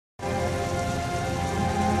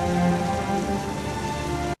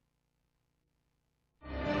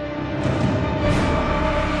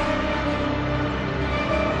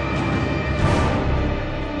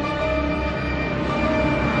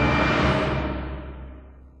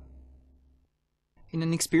In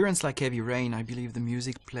an experience like Heavy Rain, I believe the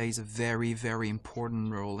music plays a very, very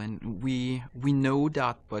important role, and we know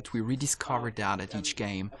that, but we rediscover that at each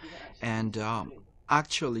game, and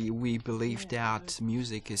actually we believe that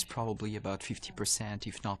music is probably about 50%,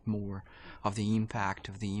 if not more, of the impact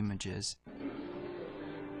of the images.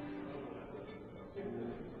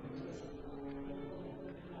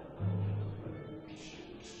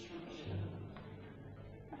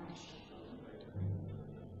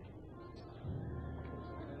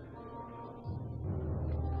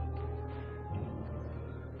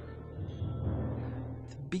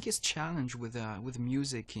 Biggest challenge with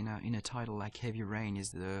music in a title like Heavy Rain is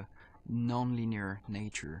the non-linear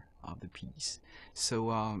nature of the piece.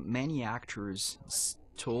 So many actors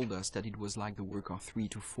told us that it was like the work of 3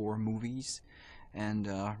 to 4 movies, and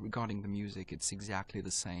regarding the music, it's exactly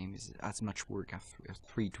the same. It's as much work as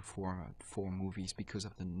 3 to 4 movies because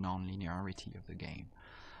of the non-linearity of the game.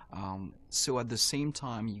 So at the same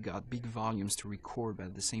time, you got big volumes to record, but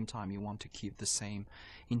at the same time, you want to keep the same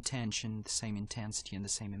intention, the same intensity, and the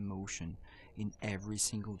same emotion in every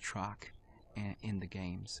single track in the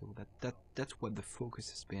game. So that's what the focus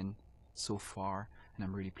has been so far, and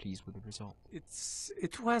I'm really pleased with the result.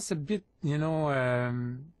 It was a bit,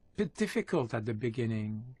 bit difficult at the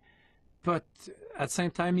beginning, but at the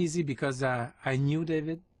same time easy because I knew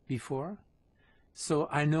David before, so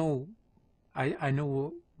I know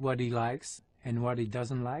what he likes and what he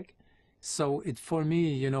doesn't like. So it for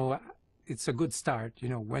me, it's a good start.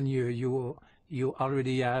 When you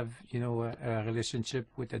already have a relationship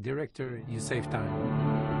with a director, you save time.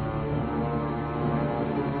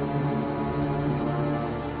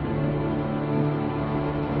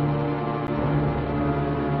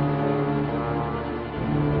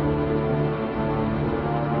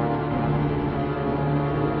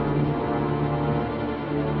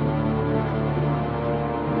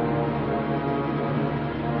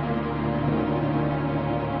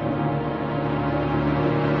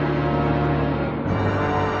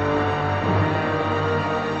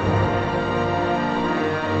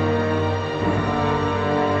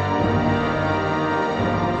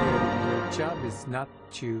 Your job is not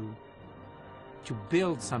to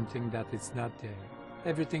build something that is not there.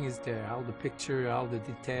 Everything is there, all the picture, all the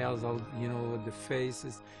details, all the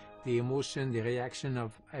faces, the emotion, the reaction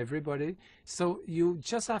of everybody. So you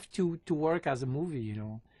just have to work as a movie,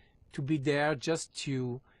 to be there, just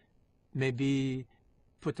to maybe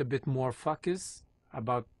put a bit more focus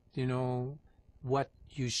about what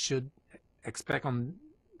you should expect on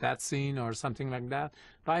that scene or something like that.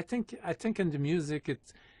 But I think in the music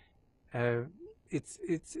uh,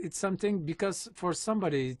 it's something, because for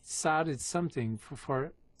somebody sad it's something,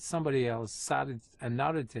 for somebody else sad it's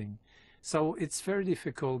another thing. So it's very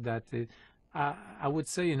difficult that I would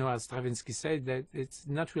say, as Stravinsky said, that it's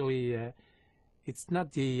not really it's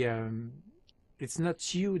not the it's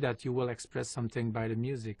not you that you will express something by the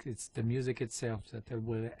music. It's the music itself that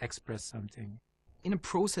will express something. In a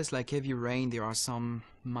process like Heavy Rain, there are some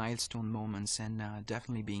milestone moments, and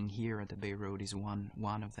definitely being here at the Bay Road is one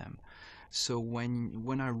of them. So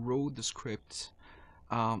when I wrote the script,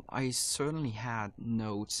 I certainly had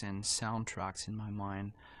notes and soundtracks in my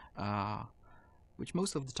mind, uh, which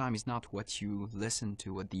most of the time is not what you listen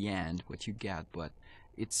to at the end, what you get, but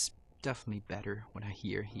it's definitely better what I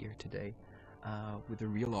hear here today. With a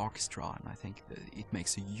real orchestra, and I think that it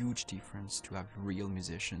makes a huge difference to have real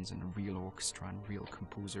musicians and a real orchestra and real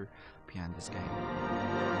composer behind this game.